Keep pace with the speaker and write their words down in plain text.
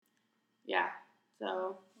Yeah.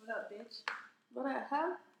 So. What up, bitch? What up,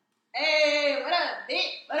 huh? Hey, what up,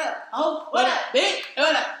 bitch? What up? Oh, what up, bitch?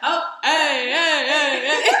 What up? Oh,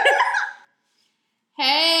 hey.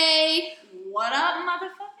 Hey. What up,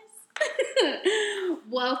 motherfuckers?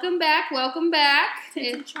 Welcome back.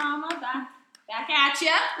 Tits and Trauma, back at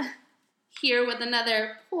ya. Here with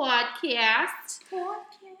another podcast.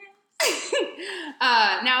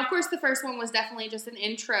 Now, of course, the first one was definitely just an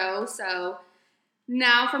intro, so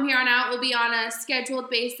now from here on out, we'll be on a scheduled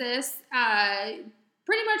basis.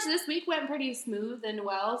 Pretty much this week went pretty smooth and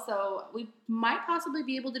well, so we might possibly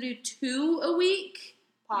be able to do 2 a week.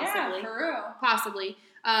 Possibly. Yeah, for real. Possibly.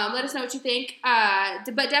 Let us know what you think.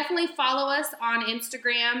 But definitely follow us on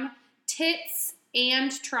Instagram, Tits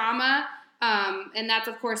and Trauma. And that's,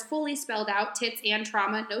 of course, fully spelled out, Tits and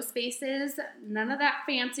Trauma, no spaces, none of that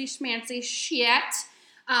fancy schmancy shit.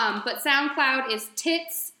 But SoundCloud is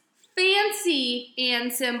Tits, Fancy,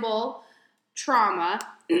 and symbol, Trauma.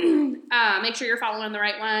 Make sure you're following the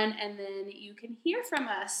right one, and then you can hear from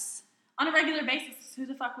us. On a regular basis. Who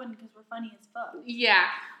the fuck wouldn't? Because we're funny as fuck. Yeah.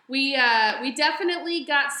 We definitely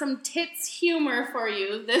got some tits humor for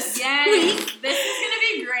you this week. This is going to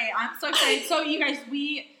be great. I'm so excited. So, you guys,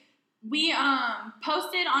 we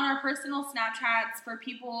posted on our personal Snapchats for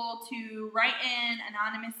people to write in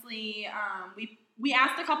anonymously. We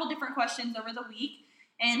asked a couple different questions over the week,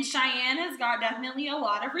 and Cheyenne has got definitely a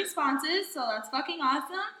lot of responses, so that's fucking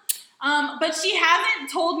awesome. But she hasn't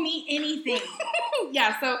told me anything.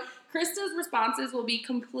 Yeah, so Krista's responses will be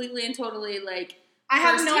completely and totally like I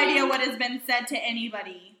have no idea what has been said to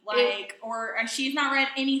anybody, or she's not read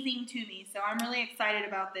anything to me. So I'm really excited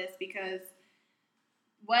about this because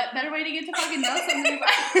what better way to get to fucking know somebody by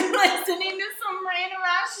listening to some random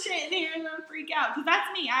ass shit in here and then freak out? Because that's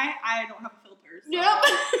me. I don't have a filter. So. Yep.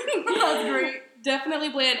 That's great. Definitely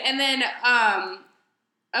bland. And then,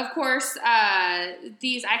 of course,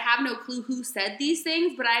 these, I have no clue who said these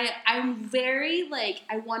things, but I'm very,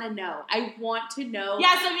 I want to know. I want to know.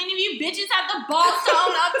 Yeah, so many of you bitches have the balls to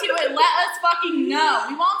own up to it. Let us fucking know.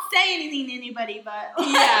 We won't say anything to anybody, but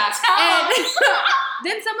yeah. And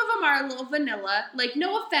then some of them are a little vanilla. Like,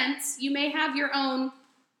 no offense, you may have your own.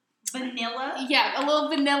 Vanilla? Yeah, a little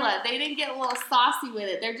vanilla. They didn't get a little saucy with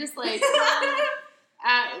it. They're just like...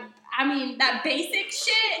 I mean... That basic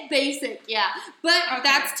shit? Basic, yeah. But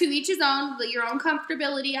That's to each his own. Your own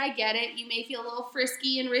comfortability, I get it. You may feel a little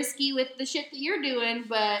frisky and risky with the shit that you're doing,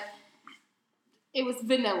 but it was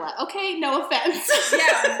vanilla. Okay? No offense.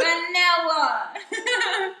 Yeah, vanilla.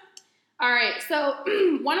 All right, so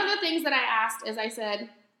one of the things that I asked, as I said,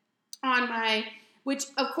 on my... Which,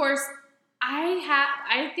 of course...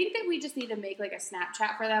 I think that we just need to make a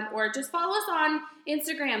Snapchat for them or just follow us on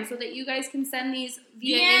Instagram so that you guys can send these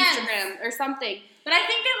via Instagram or something. But I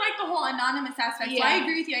think they like the whole anonymous aspect. Yeah. So I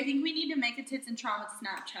agree with you. I think we need to make a Tits and Trauma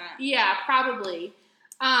Snapchat. Yeah, probably.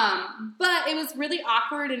 But it was really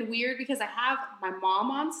awkward and weird because I have my mom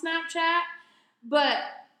on Snapchat, but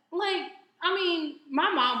my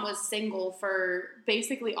mom was single for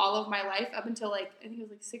basically all of my life up until I think it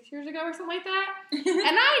was 6 years ago or something like that. And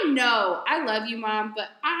I know, I love you, Mom, but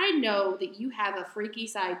I know that you have a freaky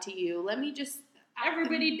side to you. Let me just...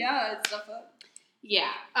 Everybody does.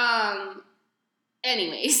 Yeah.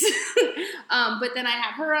 Anyways. But then I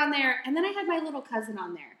had her on there, and then I had my little cousin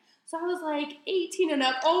on there. So I was 18 and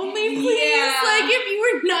up only, please. Yeah. If you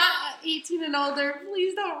were not 18 and older,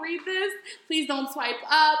 please don't read this. Please don't swipe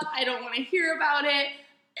up. I don't want to hear about it.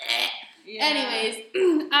 Yeah. Anyways,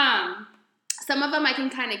 some of them I can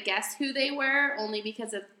kind of guess who they were only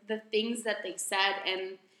because of the things that they said.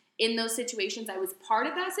 And in those situations, I was part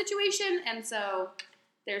of that situation. And so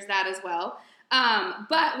there's that as well.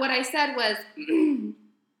 But what I said was,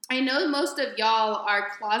 I know most of y'all are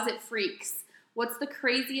closet freaks. What's the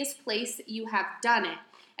craziest place you have done it?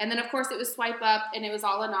 And then, of course, it was swipe up, and it was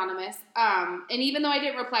all anonymous. And even though I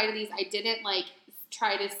didn't reply to these, I didn't,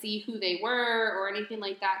 try to see who they were or anything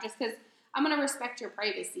like that, just because I'm going to respect your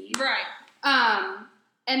privacy. Right.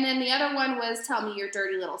 And then the other one was tell me your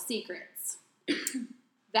dirty little secrets.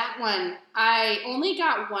 That one, I only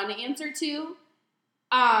got one answer to.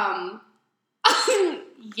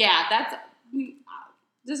 Yeah, that's...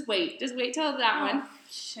 Just wait till that one.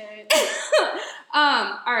 Shit.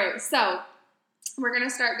 All right, so we're going to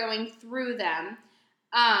start going through them.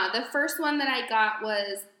 The first one that I got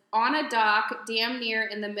was on a dock, damn near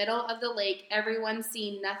in the middle of the lake, everyone's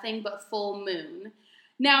seen nothing but full moon.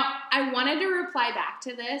 Now, I wanted to reply back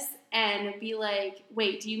to this and be like,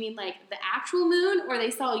 wait, do you mean the actual moon or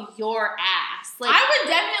they saw your ass? I would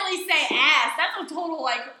definitely say ass. That's a total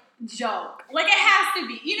joke. It has to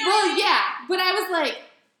be. You know Well, yeah, but I was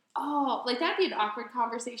Oh, like that'd be an awkward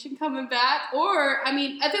conversation coming back. Or, I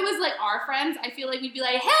mean, if it was like our friends, I feel like we'd be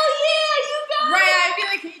like, hell yeah, you guys! Right, I feel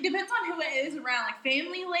like it depends on who it is around. Like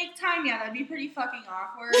family lake time, yeah, that'd be pretty fucking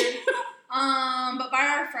awkward. But by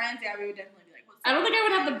our friends, yeah, we would definitely be like, what's I don't think I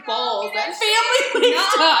would have the balls. That family family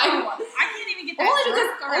time. I can't even get that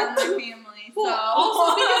drunk around my family. So. Well,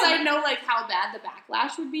 also because I know like how bad the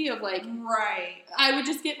backlash would be of like, right, I would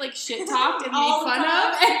just get like shit talked and made fun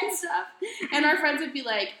of and stuff, and our friends would be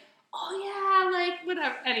like, oh yeah, like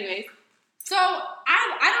whatever. Anyways, so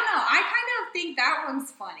I don't know. I kind of think that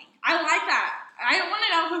one's funny. I like that. I don't want to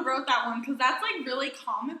know who wrote that one because that's like really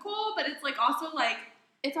comical, but it's like also like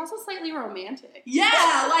it's also slightly romantic.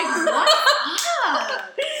 Yeah, like what's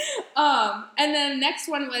up? And then next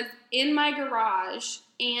one was in my garage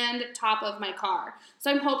and top of my car.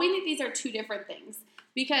 So I'm hoping that these are two different things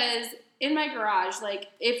because in my garage, like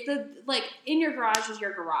if the like in your garage is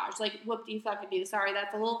your garage, like whoop-de-fucking-do. Sorry,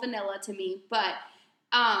 that's a little vanilla to me, but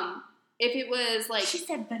if it was like she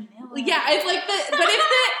said vanilla, yeah, it's like but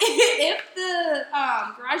if the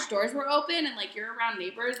garage doors were open and like you're around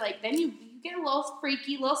neighbors, like then you get a little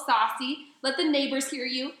freaky, a little saucy. Let the neighbors hear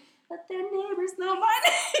you. Let the neighbors know my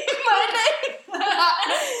name.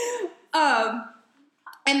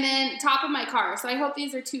 And then top of my car. So I hope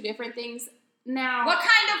these are two different things. Now, what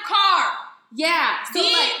kind of car? Yeah. So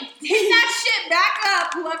like, hit that shit back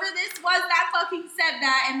up. Whoever this was that fucking said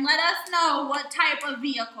that, and let us know what type of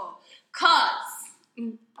vehicle. Cause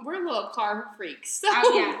we're little car freaks. So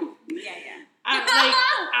yeah.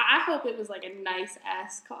 I hope it was like a nice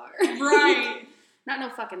ass car. Right. Not no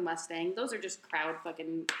fucking Mustang. Those are just crowd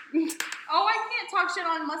fucking. Oh, I can't talk shit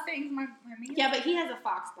on Mustangs. My yeah, but he has a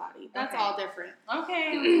Fox body. That's all different.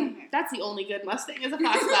 Okay. That's the only good Mustang is a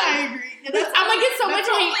Fox body. I agree. Yeah, I'm gonna get so much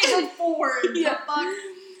hate. Only Ford. Yeah. The fuck.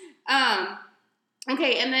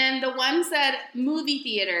 Okay, and then the one said movie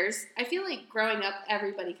theaters. I feel like growing up,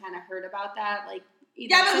 everybody kind of heard about that. Like,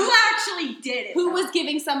 yeah, but who actually did it? Who was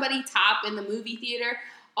giving somebody top in the movie theater?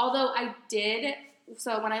 Although I did.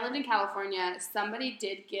 So when I lived in California, somebody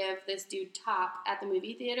did give this dude top at the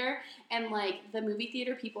movie theater, and like the movie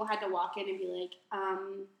theater people had to walk in and be like,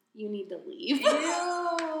 you need to leave.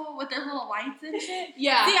 Ew, with their little lights and shit.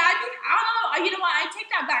 Yeah. See, I don't know. You know what? I take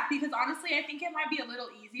that back because honestly, I think it might be a little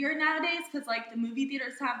easier nowadays because like the movie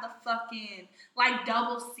theaters have the fucking like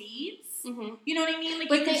double seats. Mm-hmm. You know what I mean? Like,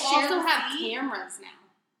 but they also have cameras now.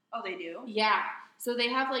 Oh, they do? Yeah. So they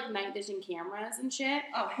have like night vision cameras and shit.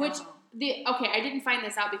 Oh, which okay, I didn't find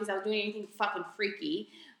this out because I was doing anything fucking freaky.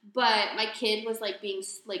 But my kid was like being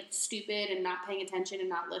like stupid and not paying attention and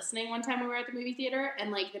not listening one time we were at the movie theater,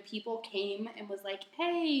 and like the people came and was like,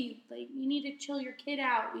 "Hey, like you need to chill your kid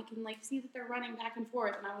out. We can like see that they're running back and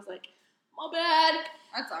forth." And I was like, "My bad."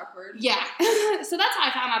 That's awkward. Yeah. So that's how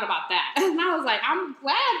I found out about that. And I was like, I'm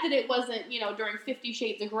glad that it wasn't, during 50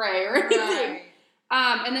 Shades of Grey or anything.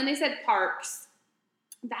 Right. And then they said parks.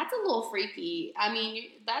 That's a little freaky. I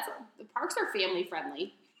mean, the parks are family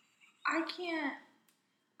friendly. I can't.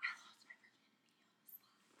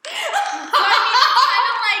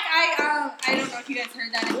 I don't know if you guys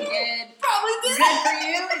heard that. If you did, probably did. Good for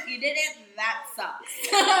you. If you didn't, that sucks.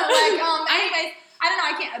 Anyways, I don't know.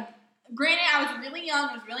 I can't. Granted, I was really young.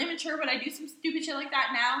 I was really immature. But I do some stupid shit like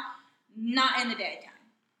that now. Not in the daytime.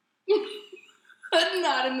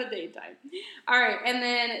 Not in the daytime. All right, and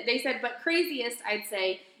then they said, but craziest I'd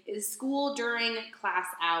say is school during class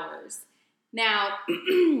hours. Now,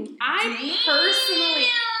 I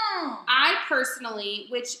personally,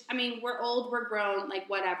 which, I mean, we're old, we're grown, like,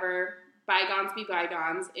 whatever. Bygones be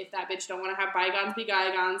bygones. If that bitch don't want to have bygones be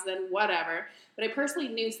bygones, then whatever. But I personally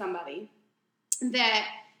knew somebody that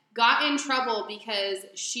got in trouble because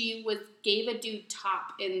she gave a dude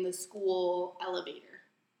top in the school elevator.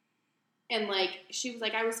 And, like, she was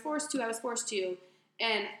like, I was forced to.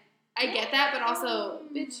 And I get that, but also,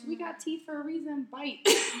 bitch, we got teeth for a reason. Bite.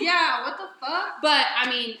 Yeah, what the fuck? But, I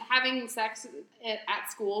mean, having sex at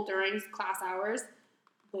school during class hours,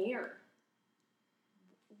 where?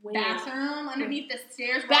 Bathroom, underneath the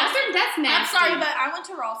stairs. Bathroom, that's nasty. I'm sorry, but I went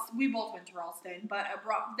to Ralston. We both went to Ralston, but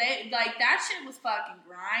that shit was fucking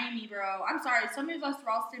grimy, bro. I'm sorry, some of us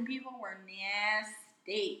Ralston people were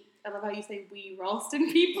nasty. I love how you say we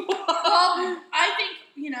Ralston people. Well, I think,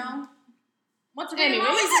 what's a ram? Anyways.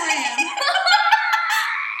 Always a ram.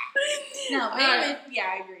 No, yeah,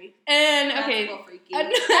 I agree. And, that's okay. a little freaky. That's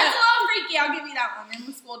a little freaky, I'll give you that one. In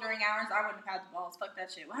the school during hours, I wouldn't have had the balls. Fuck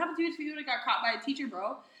that shit. What happened to you if you would have got caught by a teacher,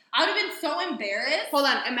 bro? I would have been so embarrassed. Hold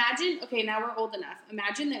on, imagine, okay, now we're old enough.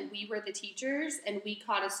 Imagine that we were the teachers and we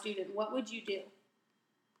caught a student. What would you do?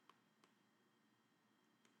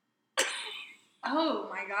 Oh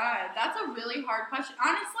my god, that's a really hard question.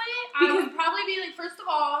 Honestly, I would probably be like, first of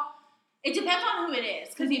all, it depends on who it is,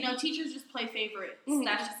 because teachers just play favorites. Mm-hmm.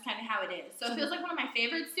 That's just kind of how it is. So if it was like one of my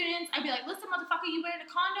favorite students, I'd be like, listen, motherfucker, you wearing a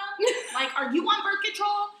condom? Like, are you on birth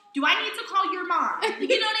control? Do I need to call your mom?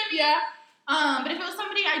 You know what I mean? Yeah. But if it was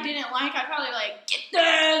somebody I didn't like, I'd probably like, get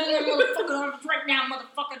there, motherfucker, right now,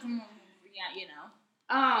 motherfucker. Yeah, you know.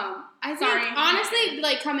 I think honestly,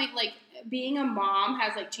 like being a mom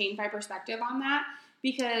has like changed my perspective on that,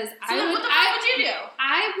 because what the fuck would you do?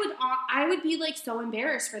 I would be like so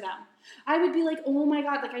embarrassed for them. I would be like, oh my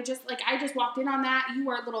god, like I just walked in on that. You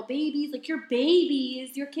are little babies, like you're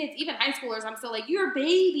babies, your kids, even high schoolers. I'm still like, you're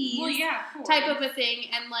babies, well, yeah, type of a thing,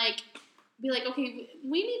 and like be like, okay,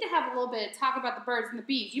 we need to have a little bit of talk about the birds and the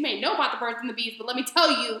bees. You may know about the birds and the bees, but let me tell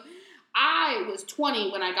you, I was 20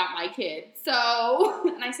 when I got my kid. So,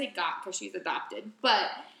 and I say got because she's adopted, but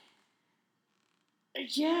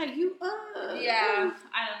yeah, yeah,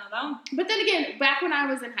 I don't know. But then again, back when I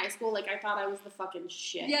was in high school, like I thought I was the fucking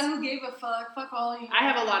shit. Yeah, who gave a fuck? Fuck all you. I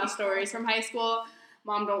have a lot of stories from high school.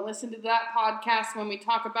 Mom, don't listen to that podcast when we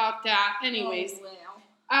talk about that. Anyways. Oh,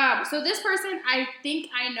 wow. So this person, I think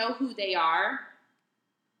I know who they are.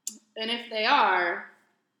 And if they are,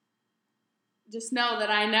 just know that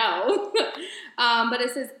I know. But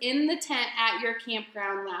it says, in the tent at your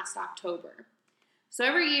campground last October. So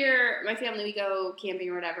every year, my family, we go camping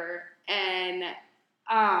or whatever. And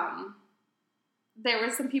there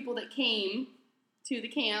were some people that came to the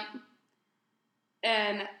camp.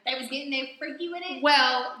 And they was getting their freaky with it?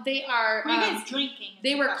 Well, they are... Were you guys drinking?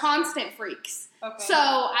 They were constant freaks. Okay. So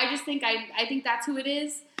I just think, I think that's who it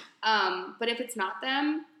is. But if it's not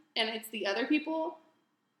them, and it's the other people,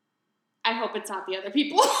 I hope it's not the other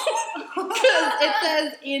people. Because it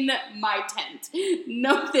says, in my tent.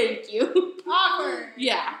 No, thank you. Awkward.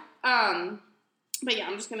 Yeah. But yeah,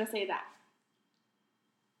 I'm just going to say that.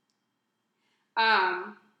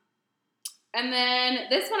 And then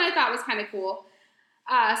this one I thought was kind of cool.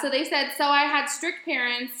 So they said, so I had strict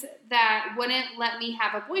parents that wouldn't let me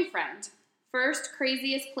have a boyfriend. First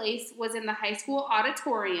craziest place was in the high school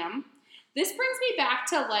auditorium. This brings me back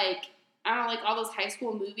to like, I don't know, like all those high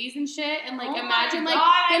school movies and shit. And like, imagine like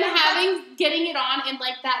them getting it on in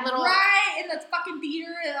like that little. Right, in the fucking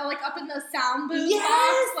theater, like up in the sound booth. Yes,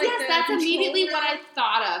 box, like yes, that's immediately what I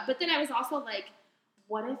thought of. But then I was also like,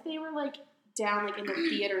 what if they were like down like in the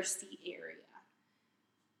theater seat area?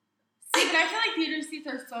 See, but I feel like theater seats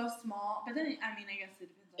are so small. But then, I mean, I guess it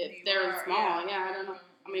depends on if they're small. Yeah, I don't know.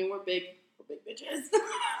 I mean, we're big bitches.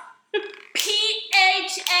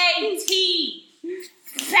 PHAT.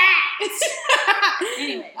 Fat.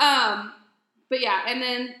 Anyway. But yeah, and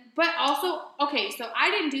then, but also, okay, so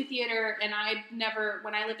I didn't do theater, and I never,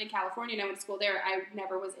 when I lived in California and I went to school there, I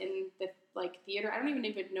never was in the, like, theater. I don't even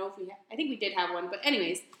know if I think we did have one, but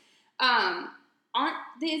anyways,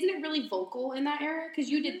 isn't it really vocal in that era? Because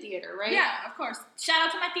you did theater, right? Yeah, of course. Shout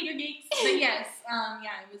out to my theater geeks. But yes,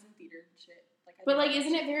 yeah, I was in theater and shit. But, like,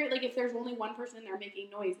 isn't it very, like, if there's only one person in there making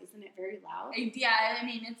noise, isn't it very loud? Yeah, I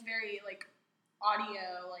mean, it's very, like,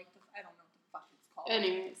 audio, like, I don't know what the fuck it's called.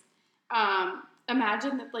 Anyways,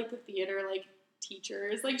 imagine that, like, the theater, like,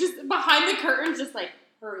 teachers, like, just behind the curtains, just, like,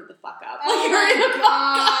 hurry the fuck up. Oh my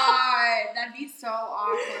god, that'd be so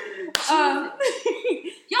awkward.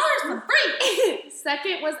 Y'all are some freaks.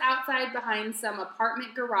 Second was outside behind some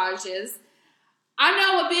apartment garages. I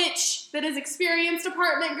know a bitch that has experienced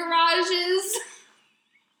apartment garages.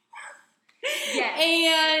 Yes.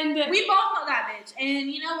 And we both know that bitch.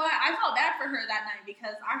 And you know what? I felt bad for her that night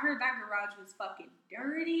because I heard that garage was fucking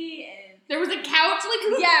dirty and there was a couch like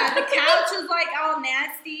yeah, the couch was like all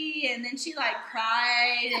nasty and then she like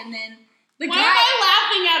cried and then Why am I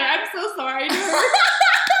laughing at her? I'm so sorry to her.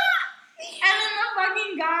 And then the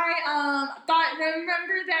fucking guy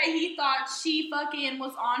remember that he thought she fucking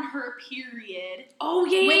was on her period. Oh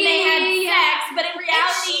yeah, when they had sex, but in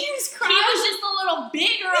reality he was just a little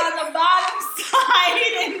bigger on the bottom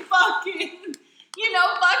side and fucking,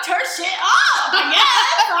 fucked her shit up. I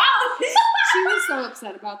guess. She was so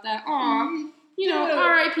upset about that. Aw,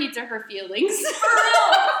 R.I.P. to her feelings. For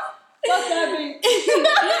real. Fuck that bitch.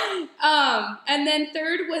 And then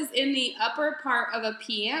third was in the upper part of a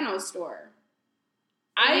piano store.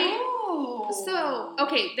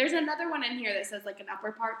 There's another one in here that says like an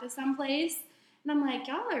upper part to someplace. And I'm like,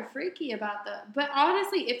 y'all are freaky about that. But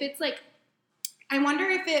honestly, if it's like, I wonder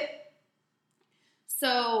if it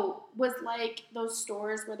was like those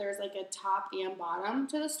stores where there's like a top and bottom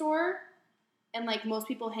to the store. And, like, most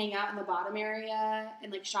people hang out in the bottom area and,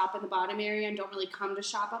 like, shop in the bottom area and don't really come to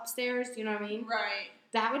shop upstairs. You know what I mean? Right.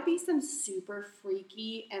 That would be some super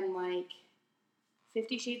freaky and, like,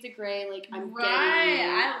 50 Shades of Grey, like, I'm right, getting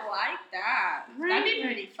you. I like that. Right? That'd be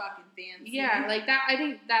pretty fucking fancy. Yeah, like that. I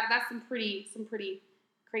think that's some pretty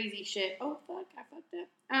crazy shit. Oh fuck, I fucked up.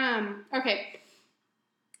 Okay.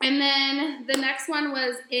 And then the next one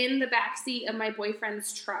was in the backseat of my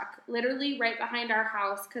boyfriend's truck, literally right behind our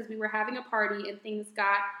house, because we were having a party and things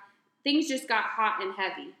just got hot and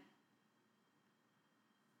heavy.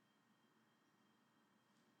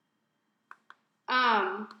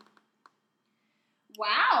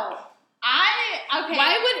 Wow. Okay.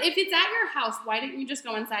 If it's at your house, why didn't you just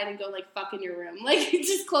go inside and go, like, fuck in your room? Like,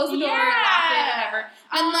 just close the door and lock it, whatever.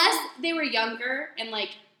 Unless they were younger and,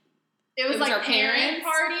 like, it was like our parent parents.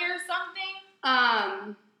 party or something. I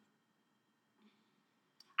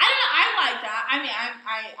don't know. I like that. I mean,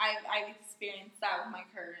 I've experienced that with my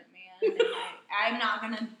current man, and I'm not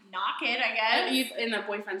gonna knock it. I guess. In the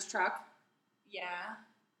boyfriend's truck. Yeah.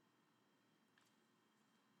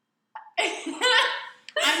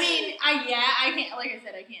 I mean, I can't. Like I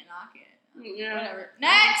said, I can't knock it. Yeah. Whatever.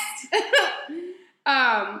 Next.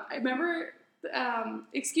 I remember.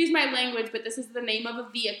 Excuse my language, but this is the name of a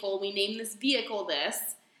vehicle. We named this vehicle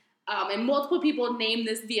this. And multiple people named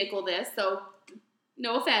this vehicle this, so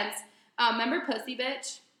no offense. Remember Pussy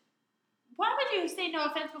Bitch? Why would you say no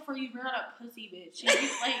offense before you brought up Pussy Bitch?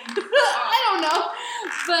 I don't know.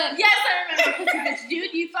 But yes, I remember Pussy Bitch.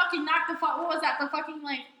 Dude, you fucking knocked what was that? The fucking,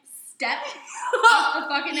 like, step off the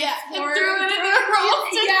fucking Explorer? Threw it in the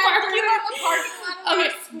parking lot. Okay,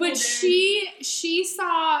 but dude. she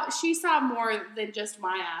saw more than just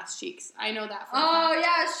my ass cheeks. I know that for a fact.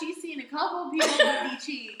 Yeah, she's seen a couple people booty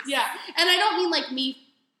cheeks. Yeah, and I don't mean like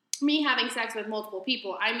me having sex with multiple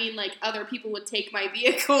people. I mean like other people would take my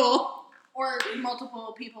vehicle. Or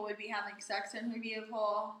multiple people would be having sex in her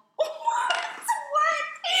vehicle. What?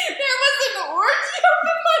 There was an orgy up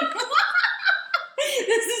in my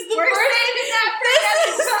This is the We're first. saving that for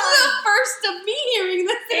This is the first of me hearing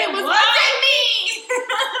this. It wasn't me.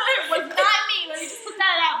 It was not me. Let me just put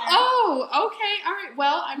that out there. Oh, okay, all right.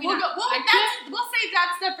 Well, I mean, we'll save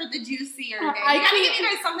that stuff for the juicier day. I gotta can't- give you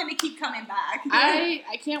guys something to keep coming back.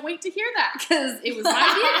 I can't wait to hear that because it was my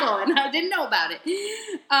vehicle and I didn't know about it.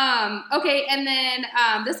 Okay, and then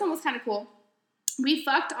this one was kind of cool. We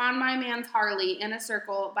fucked on my man's Harley in a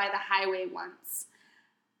circle by the highway once.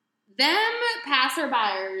 Them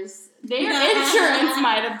passerbyers, their insurance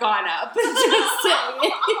might have gone up. Just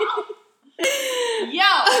saying. Yo,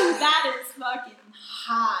 that is fucking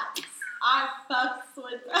hot. I fucks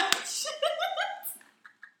with that shit.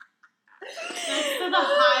 Next to the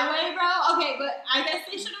highway, bro. Okay, but I guess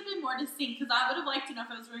they should have been more distinct because I would have liked to know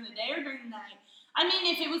if it was during the day or during the night. I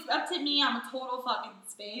mean, if it was up to me, I'm a total fucking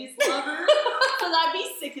space lover. So that'd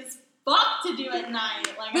be sick as fuck to do at night.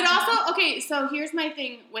 Like, but also, okay, so here's my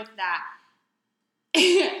thing with that.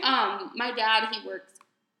 My dad,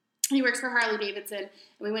 he works for Harley Davidson, and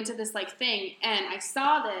we went to this like thing, and I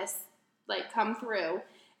saw this like come through,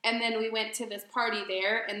 and then we went to this party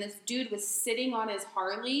there, and this dude was sitting on his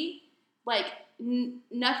Harley, like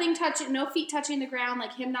nothing touching, no feet touching the ground,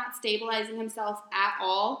 like him not stabilizing himself at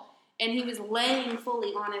all. And he was laying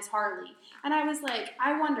fully on his Harley. And I was like,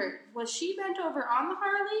 I wondered, was she bent over on the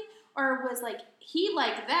Harley? Or was, like, he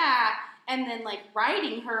like that and then, like,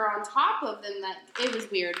 riding her on top of them? That it was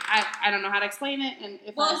weird. I don't know how to explain it. And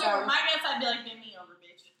if well, if it were my guess, I'd be like, bend me over,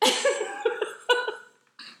 bitch.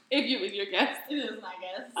 If it was your guess. If it was my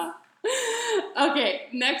guess. Okay,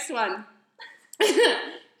 next one.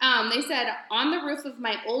 They said, on the roof of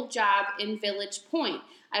my old job in Village Point.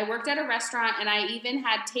 I worked at a restaurant, and I even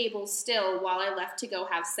had tables still while I left to go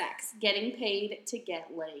have sex, getting paid to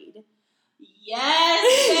get laid. Yes,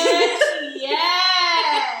 bitch,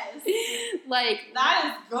 yes. Like, that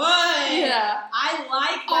is good. Yeah. I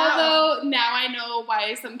like that. Although, now I know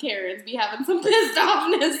why some Karens be having some pissed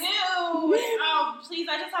offness. Ew. Oh, please,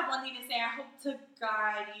 I just have one thing to say. I hope to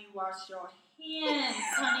God you wash your hands,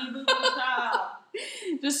 honey boo boo child.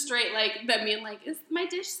 Just straight like them being like, my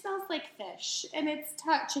dish smells like fish and it's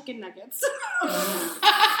chicken nuggets.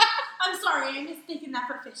 I'm sorry, I'm mistaking that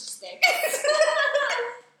for fish sticks.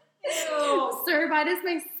 Ew. Sir, why does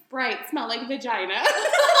my Sprite smell like vagina?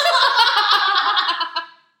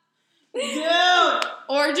 Dude.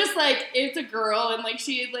 Or just like it's a girl and like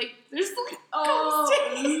she like there's like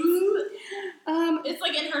it's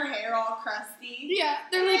like in her hair all crusty. Yeah,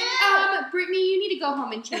 they're like, Brittany, you need to go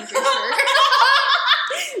home and change your shirt.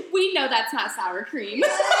 We know that's not sour cream.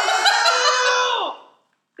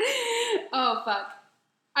 Oh fuck.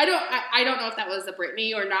 I don't know if that was a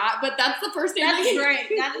Brittany or not, but that's the first thing. That's great.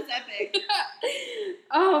 That is epic.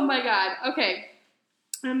 Oh my god. Okay.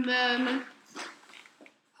 And then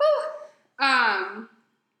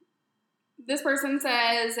This person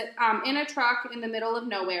says, in a truck in the middle of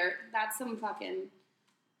nowhere. That's some fucking,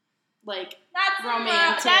 like, that's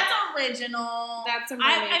romantic. That's original. That's some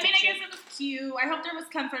romantic I mean, I shit. guess it was cute. I hope there was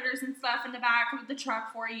comforters and stuff in the back of the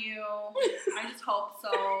truck for you. I just hope so.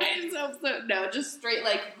 I just hope so. No, just straight,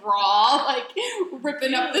 like, raw, like,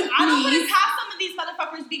 ripping up the knees. I don't want to have some of these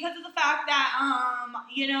motherfuckers because of the fact that,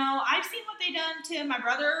 you know, I've seen what they done to my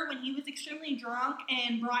brother when he was extremely drunk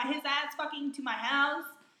and brought his ass fucking to my house.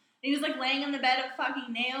 He was, like, laying in the bed of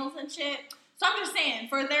fucking nails and shit. So I'm just saying,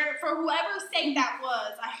 for whoever's sake that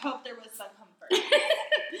was, I hope there was some comfort.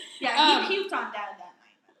 Yeah, he puked on Dad that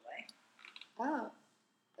night, by the way. Oh.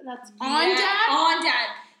 That's On Dad? On Dad.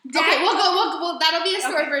 Okay, we'll that'll be a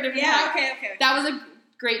story for a different time. Okay. That was a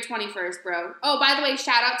great 21st, bro. Oh, by the way,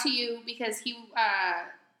 shout out to you because he,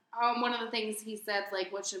 one of the things he said,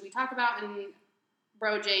 like, what should we talk about? And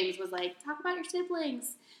bro James was like, talk about your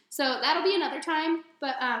siblings. So that'll be another time,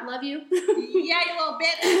 but love you. Yeah, you little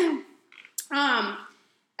bitch.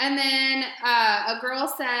 And then a girl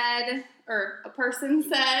said, or a person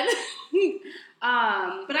said, but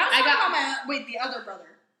I was talking about the other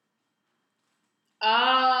brother.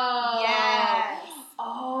 Oh. Yes.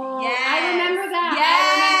 Oh. Yes. I remember that.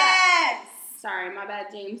 Yes. Sorry, my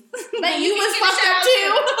bad, James. But you was fucked up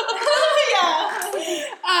too.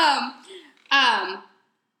 Yeah.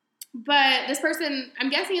 But this person, I'm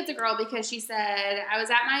guessing it's a girl because she said, I was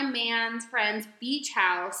at my man's friend's beach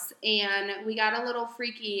house and we got a little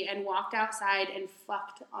freaky and walked outside and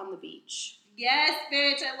fucked on the beach. Yes,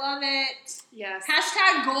 bitch. I love it. Yes.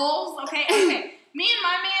 Hashtag goals. Okay. Me and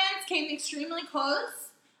my mans came extremely close.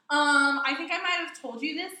 I think I might have told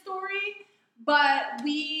you this story, but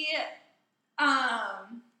we,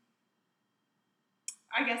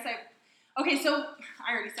 okay, so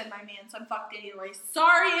I already said my man, so I'm fucked anyway.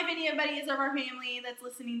 Sorry if anybody is of our family that's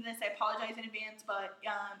listening to this. I apologize in advance, but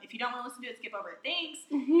if you don't want to listen to it, skip over it. Thanks.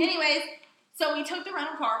 Mm-hmm. Anyways, so we took the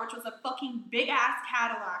rental car, which was a fucking big-ass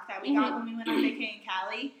Cadillac that we got when we went on vacation in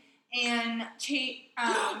Cali. And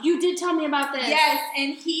you did tell me about this. Yes,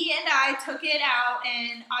 and he and I took it out,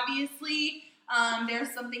 and obviously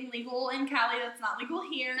there's something legal in Cali that's not legal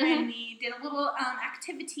here, and we did a little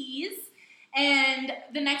activities. And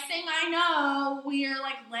the next thing I know, we are,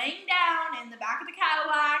 like, laying down in the back of the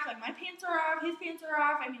Cadillac. Like, my pants are off, his pants are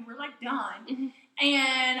off. I mean, we're, like, done. Mm-hmm.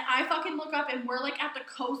 And I fucking look up, and we're, like, at the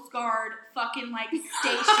Coast Guard fucking, like,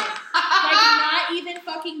 station. Like, not even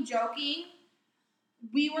fucking joking.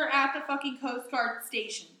 We were at the fucking Coast Guard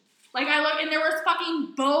station. Like, I look, and there was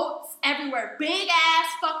fucking boats everywhere. Big-ass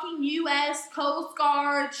fucking U.S. Coast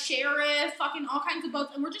Guard, sheriff, fucking all kinds of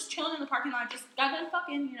boats. And we're just chilling in the parking lot, just got done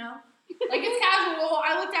fucking, you know. Like, it's casual.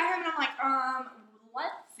 I looked at him and I'm like,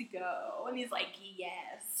 let's go. And he's like,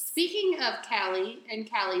 yes. Speaking of Cali and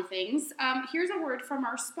Cali things, here's a word from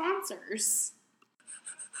our sponsors.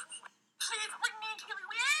 Please bring me Cali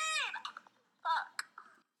weed. Fuck.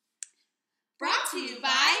 Brought to you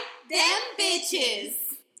by Them Bitches.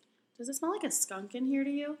 Does it smell like a skunk in here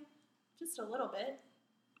to you? Just a little bit.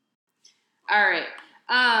 All right.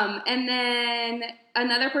 And then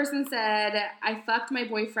another person said, I fucked my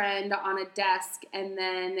boyfriend on a desk and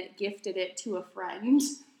then gifted it to a friend.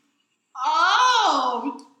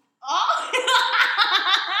 Oh!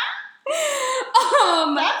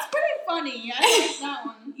 That's pretty funny. I like that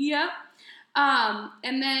one. Yep.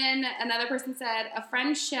 And then another person said, a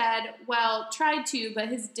friend tried to, but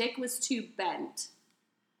his dick was too bent.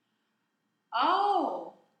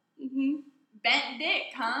 Oh. Mm-hmm. Bent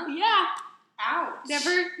dick, huh? Yeah. Ouch.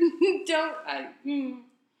 Never,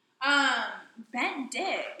 bent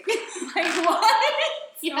dick. Like, what?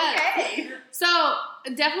 Yes. Okay. So,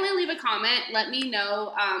 definitely leave a comment. Let me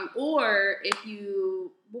know. Or if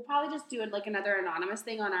we'll probably just do like another anonymous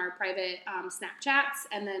thing on our private Snapchats,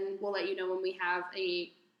 and then we'll let you know when we have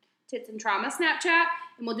a Tits and Trauma Snapchat,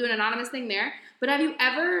 and we'll do an anonymous thing there. But have you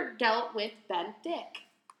ever dealt with bent dick?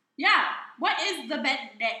 Yeah. What is the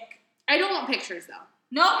bent dick? I don't want pictures, though.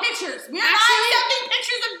 No pictures. We're not accepting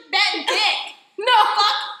pictures of bent dick. No.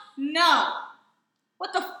 Fuck. No.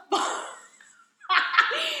 What the fuck?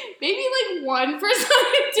 Maybe like one for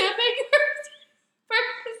scientific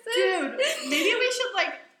purposes. Dude, maybe we should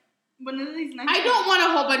like one of these next I don't want a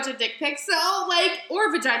whole bunch of dick pics, so like,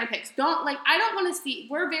 or vagina pics. I don't want to see,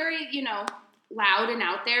 we're very, loud and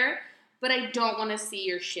out there, but I don't want to see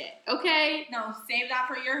your shit, okay? No, save that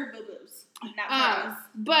for your boo-boos. Not for us.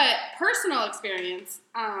 But personal experience,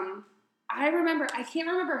 I can't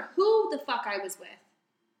remember who the fuck I was with.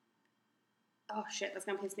 Oh shit, that's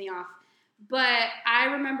gonna piss me off. But I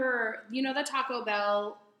remember, the Taco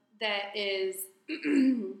Bell that is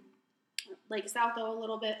like south of a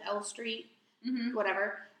little bit, L Street,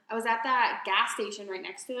 whatever. I was at that gas station right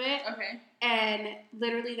next to it. Okay. And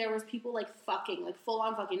literally there was people like fucking, like full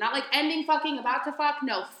on fucking. Not like ending fucking, about to fuck.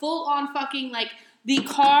 No, full on fucking. Like the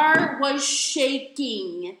car was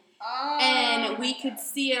shaking. Oh, And we could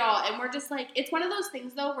see it all. And we're just like, it's one of those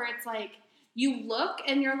things though where it's like, you look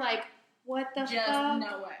and you're like, what the just fuck?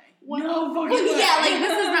 no way. What? No fucking way. Yeah, like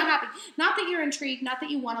this is not happening. Not that you're intrigued, not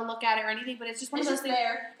that you want to look at it or anything, but it's just one It's of those just things.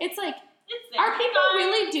 there. It's like, It's there. are people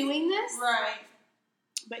really doing this? Right.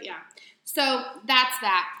 But yeah. So that's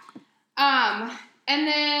that. And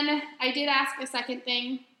then I did ask a second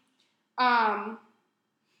thing.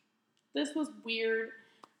 This was weird.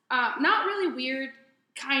 Not really weird,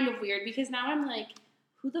 kind of weird, because now I'm like,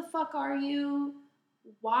 who the fuck are you?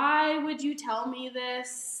 Why would you tell me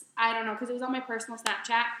this? I don't know, because it was on my personal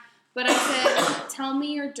Snapchat. But I said, tell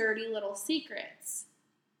me your dirty little secrets.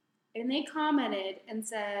 And they commented and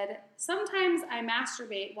said, sometimes I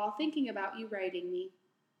masturbate while thinking about you writing me.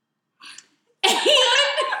 And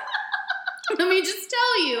let me just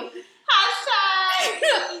tell you.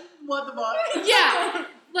 Hashtag what the fuck? Yeah.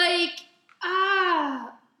 Like,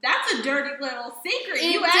 that's a dirty little secret.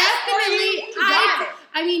 it You asked for it, you got it.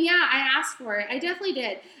 I mean, yeah, I asked for it. I definitely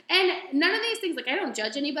did. And none of these things, like, I don't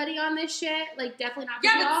judge anybody on this shit. Like, definitely not.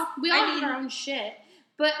 Yeah, We all have our own shit.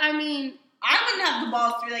 But, I mean, I wouldn't have the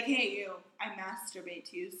balls to be like, hey, you, I masturbate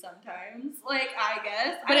to you sometimes. Like, I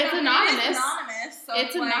guess. But it's anonymous. It's anonymous. So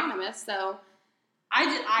it's like, anonymous, so. I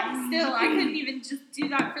couldn't even just do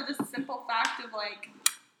that for the simple fact of, like,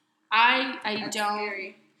 I that's don't.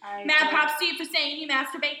 Scary. I Mad don't. props to you for saying you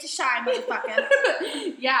masturbate to shy, motherfucker.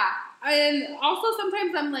 Yeah. And also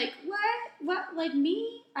sometimes I'm like, what, like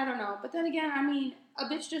me? I don't know. But then again, I mean, a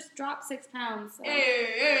bitch just dropped 6 pounds. So.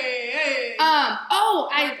 Hey. Oh,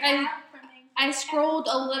 I scrolled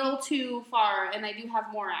a little too far, and I do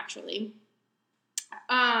have more actually.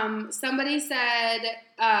 Somebody said,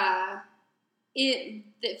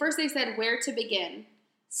 first they said where to begin.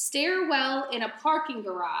 Stairwell in a parking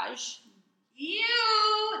garage. You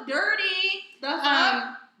dirty. The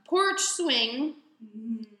fuck? Porch swing,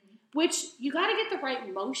 which you got to get the right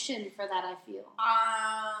motion for that, I feel. Yeah,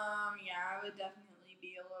 I would definitely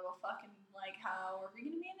be a little fucking like, how are we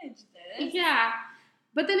gonna manage this? Yeah.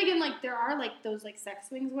 But then again, like, there are, like, those, like, sex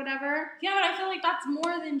swings, whatever. Yeah, but I feel like that's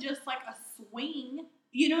more than just, like, a swing.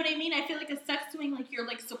 You know what I mean? I feel like a sex swing, like, you're,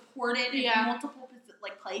 like, supported in multiple,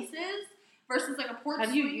 like, places versus, like, a porch swing.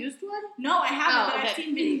 Have you used one? No, I haven't, but okay. I've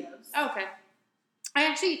seen videos. Okay.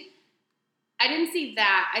 I didn't see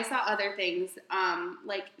that. I saw other things,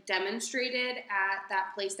 like, demonstrated at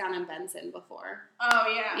that place down in Benson before. Oh,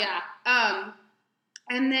 yeah. Yeah.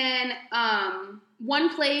 And then, one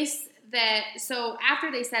place that, so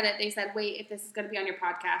after they said it, they said, wait, if this is going to be on your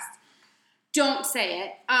podcast, don't say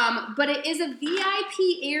it. But it is a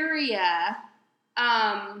VIP area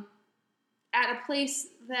at a place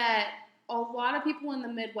that a lot of people in the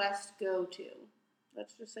Midwest go to.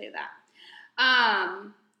 Let's just say that.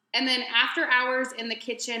 And then after hours in the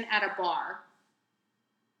kitchen at a bar.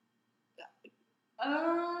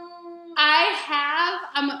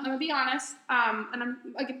 I'm going to be honest, and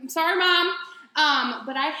I'm sorry, Mom.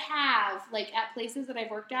 But I have, like, at places that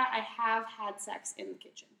I've worked at, I have had sex in the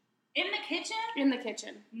kitchen. In the kitchen? In the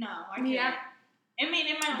kitchen. No, I can't. Yeah. I mean,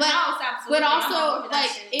 in my house, absolutely. But also,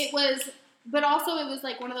 like, it was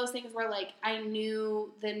like one of those things where, like, I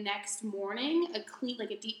knew the next morning a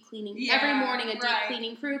deep cleaning. Yeah, every morning a deep right.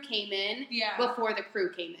 cleaning crew came in Yeah. before the crew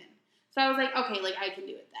came in. So I was like, okay, like, I can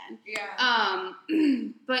do it then. Yeah.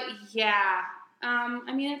 But yeah,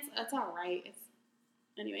 I mean, it's all right.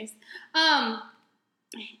 Anyways,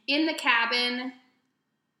 in the cabin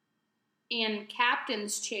and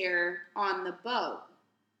captain's chair on the boat.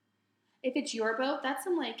 If it's your boat, that's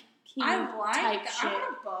some, like, king type shit. I'm on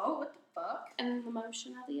a boat. What the fuck? And the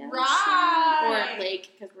motion of the ocean. Right. Or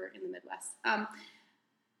lake, because we're in the Midwest.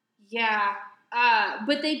 Yeah.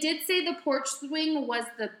 But they did say the porch swing was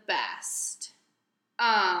the best.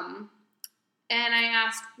 And I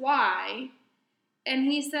asked why. And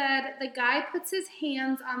he said, the guy puts his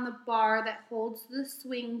hands on the bar that holds the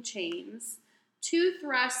swing chains. 2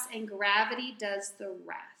 thrusts and gravity does the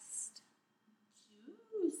rest.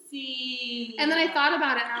 Juicy. And then I thought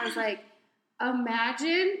about it and I was like,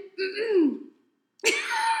 imagine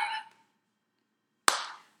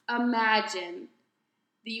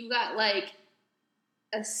that you got, like,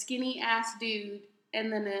 a skinny ass dude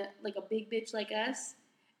and then a big bitch like us,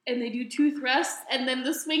 and they do 2 thrusts and then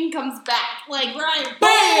the swing comes back, like, right,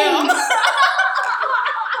 bam.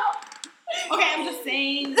 Okay, I'm just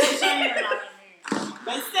saying.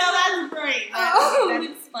 But still, that's great. That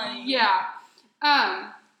is funny. Yeah.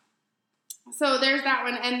 So there's that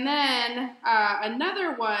one. And then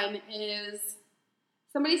another one is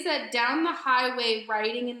somebody said down the highway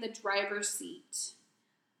riding in the driver's seat.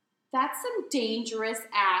 That's some dangerous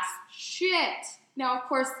ass shit. Now, of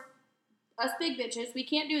course, us big bitches, we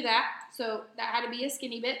can't do that. So that had to be a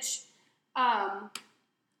skinny bitch.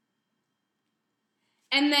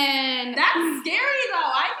 And then... That's scary,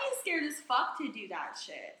 though. I'd be scared as fuck to do that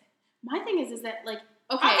shit. My thing is that, like,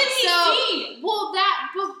 okay, how can he see? Well,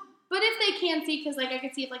 but if they can see, because, like, I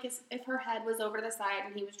could see if her head was over to the side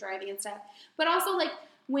and he was driving and stuff. But also, like,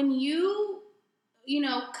 when you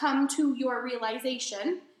come to your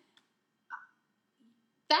realization,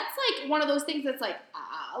 that's, like, one of those things that's, like,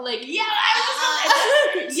 yeah,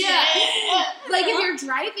 yeah. Like, if you're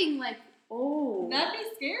driving, like, oh. That'd be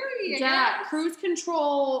scary, I yeah, guess. cruise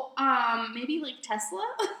control, maybe, like, Tesla?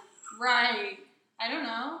 Right. I don't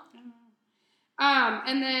know.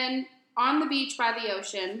 And then on the beach by the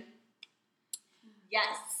ocean.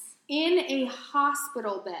 Yes. In a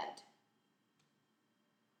hospital bed.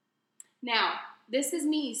 Now, this is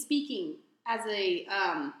me speaking as a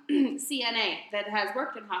CNA that has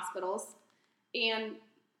worked in hospitals, and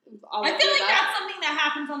I feel like that's something that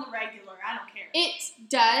happens on the regular. I don't care. It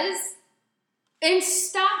does. And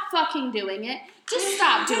stop fucking doing it. Just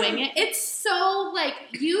stop doing it. It's so, like,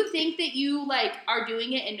 you think that you, like, are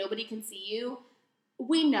doing it and nobody can see you.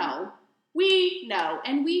 We know. We know.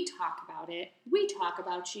 And we talk about it. We talk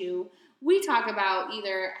about you. We talk about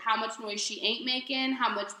either how much noise she ain't making,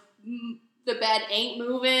 how much the bed ain't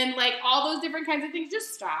moving, like, all those different kinds of things.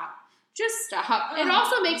 Just stop. Just stop. It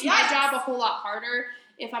also makes my job a whole lot harder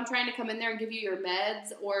if I'm trying to come in there and give you your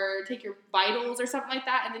meds or take your vitals or something like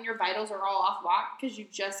that, and then your vitals are all off whack because you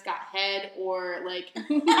just got head or, like,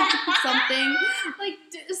 something. Like,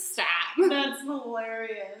 just stop. That's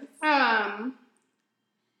hilarious.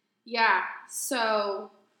 Yeah,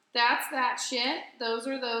 so that's that shit. Those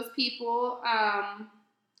are those people. I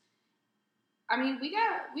mean, we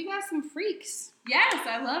got some freaks. Yes,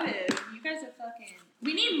 I love it. You guys are fucking...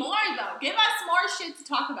 We need more, though. Give us more shit to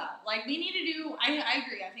talk about. Like, we need to do... I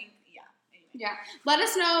agree. I think, yeah. Anyway. Yeah. Let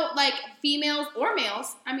us know, like, females or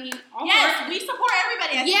males. I mean, all yes, we support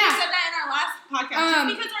everybody. I think we said that in our last podcast.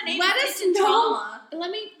 Just because our name is Kitchen Trauma.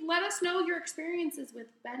 Let us know your experiences with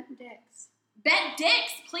bent dicks. Bent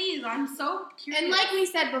dicks, please. I'm so curious. And like we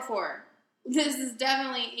said before, this is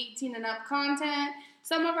definitely 18 and up content.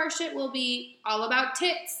 Some of our shit will be all about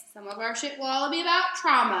tits. Some of our shit will all be about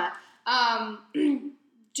trauma.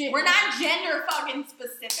 We're not gender fucking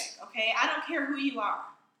specific, okay? I don't care who you are.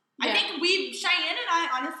 Yeah. I think Cheyenne and I,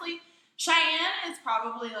 honestly, Cheyenne is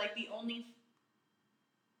probably, like, the only,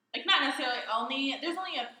 like, not necessarily only, there's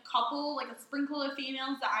only a couple, like, a sprinkle of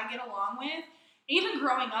females that I get along with. Even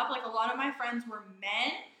growing up, like, a lot of my friends were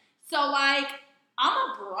men. So, like, I'm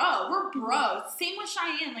a bro. We're bros. Same with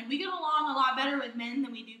Cheyenne. Like, we get along a lot better with men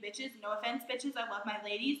than we do bitches. No offense, bitches. I love my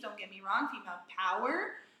ladies. Don't get me wrong. Female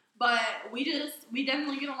power. But we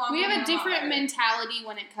definitely get along. We have a different mentality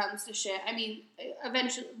when it comes to shit. I mean,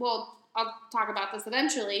 eventually, well, I'll talk about this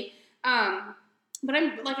eventually. But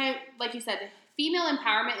like you said, female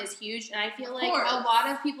empowerment is huge. And I feel like a lot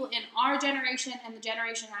of people in our generation and the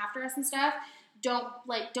generation after us and stuff don't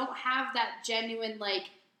have that genuine, like,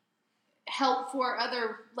 help for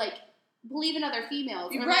other, like, believe in other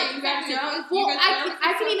females. You're right. Exactly. Well,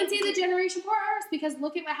 I can even say the generation before ours because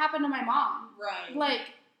look at what happened to my mom. Right. Like,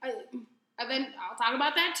 I'll talk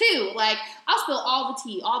about that too. Like, I'll spill all the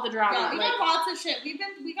tea, all the drama. Yeah, we got lots of shit. We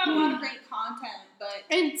got a lot of great content, but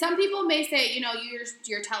and some people may say,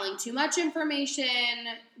 you're telling too much information,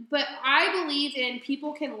 but I believe in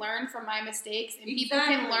people can learn from my mistakes and people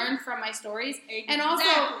can learn from my stories, and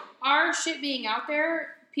also our shit being out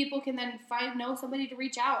there. People can then know somebody to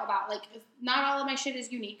reach out about. Like, not all of my shit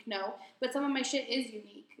is unique, no, but some of my shit is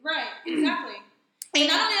unique. Right, exactly. And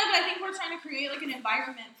not only that, but I think we're trying to create, like, an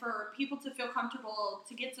environment for people to feel comfortable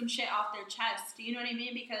to get some shit off their chest. Do you know what I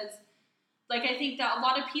mean? Because, like, I think that a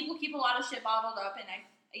lot of people keep a lot of shit bottled up, and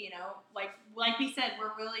like we said,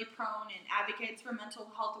 we're really prone and advocates for mental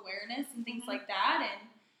health awareness and things like that. And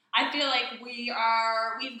I feel like we've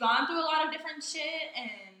gone through a lot of different shit,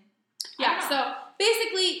 and yeah, so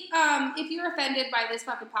basically, if you're offended by this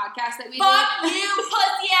fucking podcast that we fuck did, you,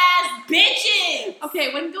 pussy-ass bitches!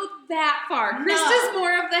 Okay, wouldn't go that far. No. Krista's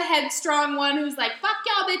more of the headstrong one who's like, fuck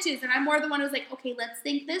y'all bitches, and I'm more the one who's like, okay, let's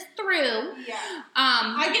think this through. Yeah.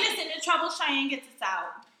 I get us into trouble, Cheyenne gets us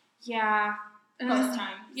out. Yeah. Most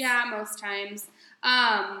times. Yeah, most times.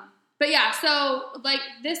 But yeah, so, like,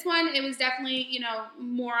 this one, it was definitely,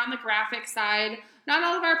 more on the graphic side. Not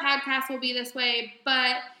all of our podcasts will be this way,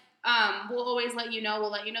 but we'll always let you know.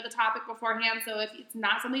 We'll let you know the topic beforehand. So if it's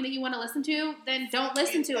not something that you want to listen to, then don't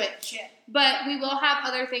listen to it. Shit. But we will have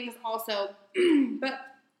other things also. But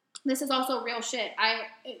this is also real shit.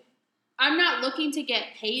 I'm not looking to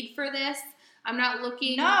get paid for this. I'm not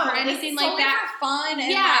looking for anything like that. For fun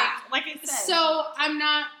and like I said. So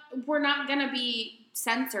we're not gonna be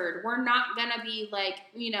censored. We're not gonna be like,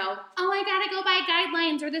 I gotta go by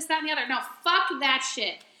guidelines or this, that, and the other. No, fuck that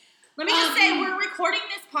shit. Let me just say, we're recording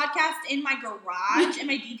this podcast in my garage, in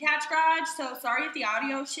my detached garage, so sorry if the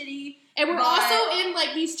audio is shitty. And we're also in,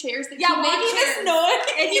 like, these chairs that keep we're making this chairs. noise.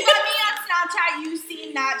 If you got me on Snapchat, you've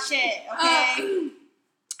seen that shit, okay?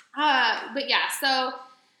 But yeah, so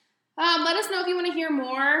let us know if you want to hear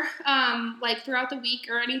more, like, throughout the week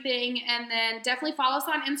or anything, and then definitely follow us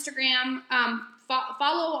on Instagram.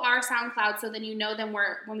 Follow our SoundCloud so then you know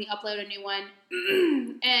when we upload a new one.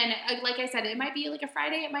 And like I said, it might be like a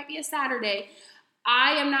Friday, it might be a Saturday.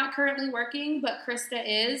 I am not currently working, but Krista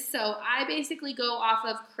is, so I basically go off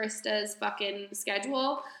of Krista's fucking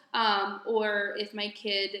schedule, or if my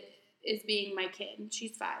kid is being my kid.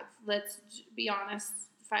 She's 5. Let's be honest,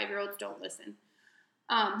 5-year-olds don't listen.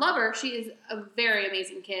 Love her. She is a very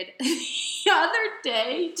amazing kid. The other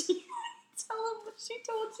day, tell him what she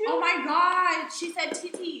told you. Oh my god, she said,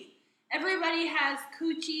 TT, everybody has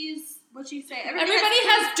coochies. What'd she say? Everybody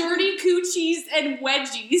has dirty coochies and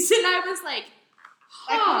wedgies. And I was like,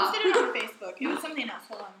 I posted it on Facebook. It was something else.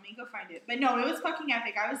 Hold on, let me go find it. But no, it was fucking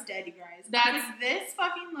epic. I was dead, you guys. Because this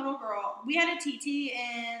fucking little girl, we had a TT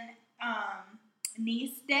in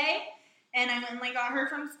niece day. And I went and like got her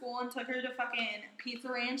from school and took her to fucking Pizza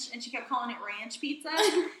Ranch, and she kept calling it ranch pizza.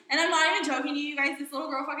 And I'm not even joking to you guys. This little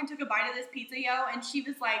girl fucking took a bite of this pizza, and she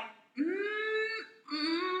was like,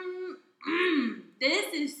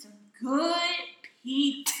 this is some good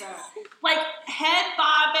pizza. Like head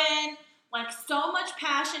bobbing, like so much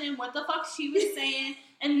passion in what the fuck she was saying.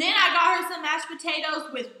 And then I got her some mashed potatoes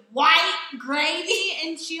with white gravy,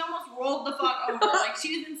 and she almost rolled the fuck over. Like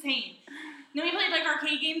she was insane. Then we played, like,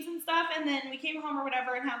 arcade games and stuff, and then we came home or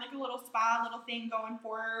whatever and had, like, a little spa, little thing going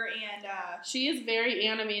for her, and, she is very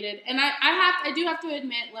animated. And I do have to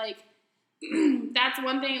admit, like, that's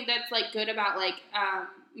one thing that's, like, good about, like,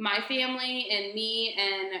 my family and me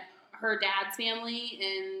and her dad's family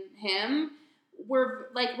and him.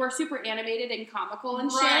 We're super animated and comical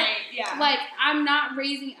and shit. Right, yeah. Like, I'm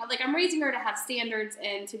raising her to have standards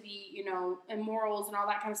and to be, and morals and all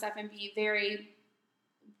that kind of stuff and be very...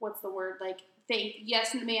 what's the word, like,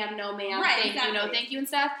 yes ma'am, no ma'am, right, thank exactly. you, no thank you and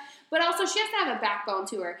stuff. But also she has to have a backbone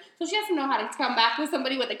to her. So she has to know how to come back with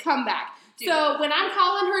somebody with a comeback. Dude. So when I'm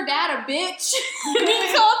calling her dad a bitch,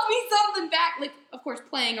 he calls me something back, like, of course,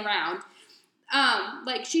 playing around.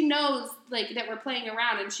 Like, she knows, like, that we're playing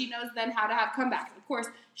around, and she knows then how to have comebacks. Of course,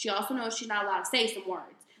 she also knows she's not allowed to say some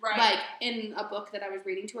words. Right. Like, in a book that I was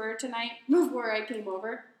reading to her tonight before I came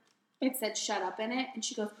over, it said shut up in it, and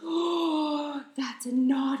she goes, oh, that's a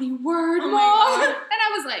naughty word, Mom. And I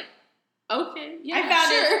was like, okay, yeah, I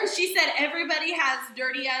found sure. it. She said everybody has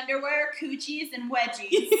dirty underwear, coochies, and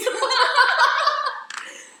wedgies.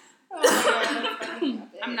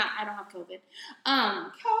 I don't have COVID.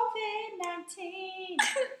 COVID-19.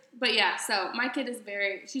 But yeah, so my kid is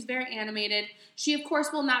she's very animated. She, of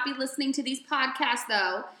course, will not be listening to these podcasts,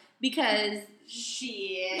 though, because...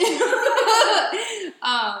 shit.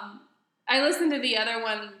 I listened to the other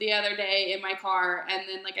one the other day in my car, and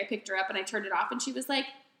then, like, I picked her up and I turned it off, and she was like,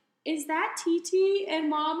 is that TT and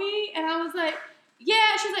Mommy? And I was like,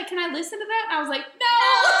 yeah. She's like, can I listen to that? And I was like, no,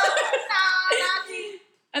 not me.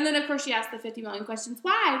 And then, of course, she asked the 50 million questions.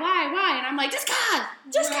 Why? And I'm like, just cause.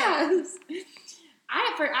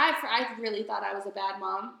 I really thought I was a bad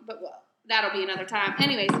mom, but well, that'll be another time.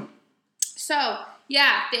 Anyways, so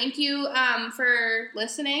yeah, thank you for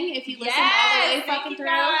listening. If you listened all the way fucking through,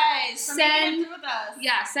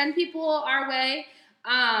 send people our way.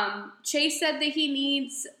 Chase said that he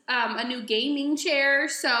needs a new gaming chair,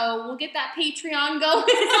 so we'll get that Patreon going.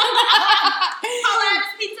 Holla at us,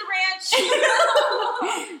 Pizza Ranch.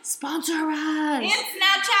 Sponsor us. And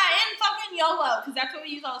Snapchat and fucking YOLO, because that's what we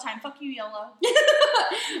use all the time. Fuck you, YOLO.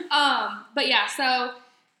 But yeah, so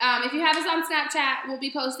if you have us on Snapchat, we'll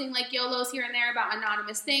be posting like YOLOs here and there about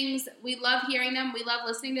anonymous things. We love hearing them. We love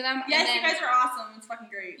listening to them. Yes, you guys are awesome. It's fucking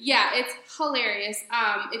great. Yeah, it's hilarious.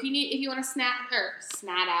 If you want to snat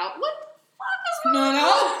out. What the fuck is wrong? No.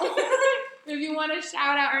 If you want to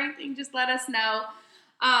shout out or anything, just let us know.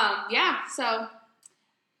 Yeah. So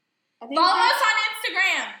follow us on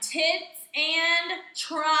Instagram, Tits and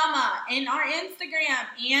Trauma. And our Instagram,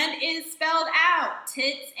 and is spelled out,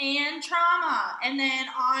 Tits and Trauma. And then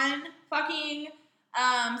on fucking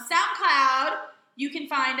SoundCloud, you can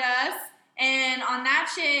find us. And on that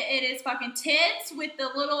shit, it is fucking tits with the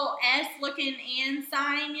little S looking and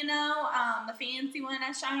sign, you know, the fancy one,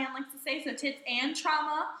 as Cheyenne likes to say. So tits and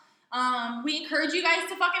trauma. We encourage you guys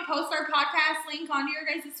to fucking post our podcast link onto your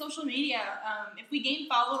guys' social media. If we gain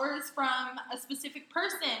followers from a specific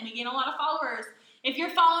person, we gain a lot of followers. If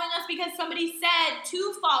you're following us because somebody said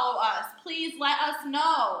to follow us, please let us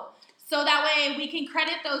know. So that way we can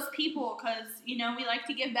credit those people because, you know, we like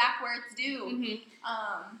to give back where it's due. Mm-hmm.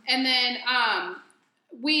 And then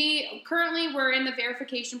we're in the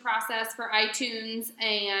verification process for iTunes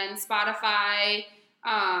and Spotify.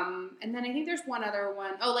 And then I think there's one other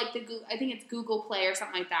one. Oh, like I think it's Google Play or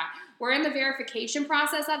something like that. We're in the verification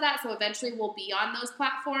process of that, so eventually we'll be on those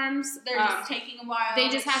platforms. They're just taking a while. They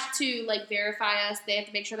just have to like verify us. They have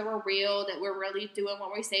to make sure that we're real, that we're really doing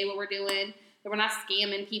what we say what we're doing, that we're not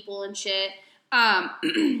scamming people and shit. I'm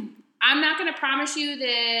not going to promise you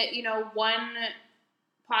that, you know, one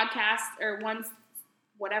podcast or one,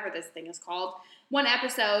 whatever this thing is called, one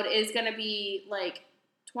episode is going to be like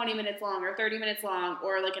 20 minutes long or 30 minutes long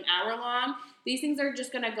or like an hour long. These things are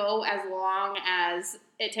just going to go as long as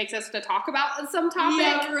it takes us to talk about some topic.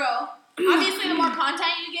 Yeah, girl. Obviously, the more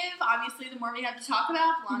content you give, obviously, the more we have to talk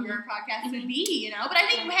about, the longer our podcast would be, you know? But I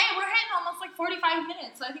think, hey, we're hitting almost like 45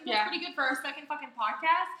 minutes, so I think that's pretty good for our second fucking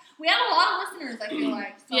podcast. We had a lot of listeners, I feel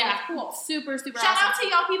like. So that's cool. Super, super Shout awesome. out to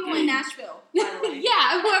y'all people in Nashville, by the way.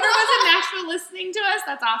 Yeah, whoever was in Nashville listening to us,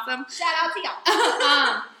 that's awesome. Shout out to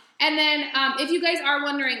y'all. And then if you guys are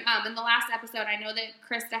wondering, in the last episode, I know that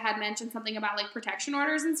Krista had mentioned something about like protection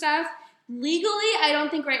orders and stuff. Legally, I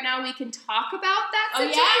don't think right now we can talk about that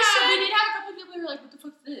situation. Oh, yeah. We did have a couple people who were like, what the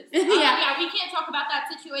fuck's this? Yeah, we can't talk about that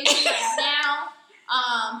situation right now.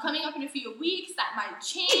 Coming up in a few weeks, that might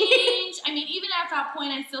change. I mean, even at that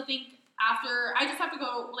point, I still think I just have to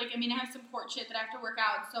go, like, I have some court shit that I have to work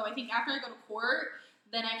out. So I think after I go to court,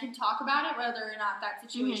 then I can talk about it, whether or not that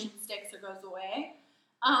situation sticks or goes away.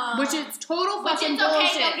 Which is total fucking bullshit.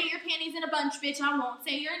 bullshit. Don't get your panties in a bunch, bitch. I won't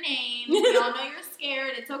say your name. We all know you're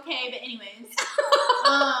scared. It's okay. But anyways,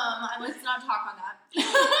 let's not talk on that.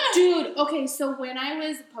 Dude, okay, so when I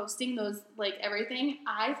was posting those, like, everything,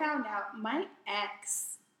 I found out my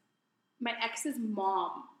ex's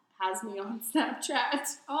mom has me on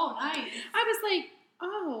Snapchat. Oh, nice. I was like,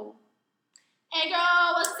 oh. Hey,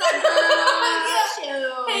 girl, what's up,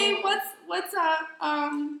 girl? Hey, what's up?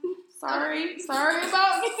 Sorry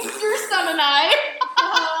about your son and I.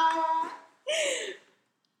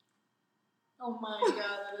 Oh my god,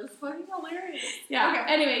 that is fucking hilarious. Yeah. Okay.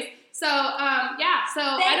 Anyways, so I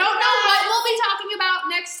don't know what we'll be talking about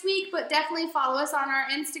next week, but definitely follow us on our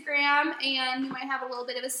Instagram, and we might have a little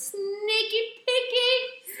bit of a sneaky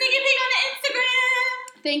peek on the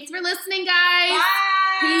Instagram. Thanks for listening, guys.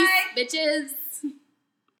 Bye. Peace, bitches.